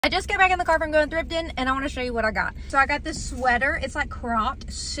I just got back in the car from going thrifting and I want to show you what I got. So I got this sweater. It's like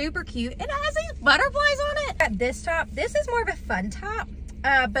cropped, super cute. And it has these butterflies on it. I got this top. This is more of a fun top.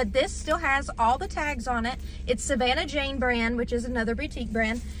 But this still has all the tags on it. It's Savannah Jane brand, which is another boutique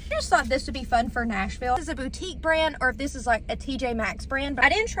brand. I just thought this would be fun for Nashville. This is a boutique brand, or if this is like a TJ Maxx brand. But I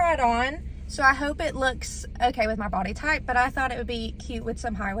didn't try it on, so I hope it looks okay with my body type. But I thought it would be cute with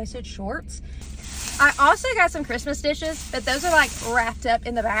some high-waisted shorts. I also got some Christmas dishes, but those are like wrapped up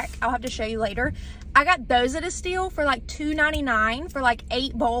in the back. I'll have to show you later. I got those at a steal for like $2.99 for like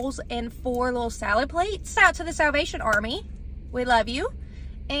 8 bowls and 4 little salad plates. Out to the Salvation Army. We love you.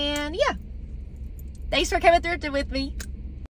 And yeah, thanks for coming thrifting with me.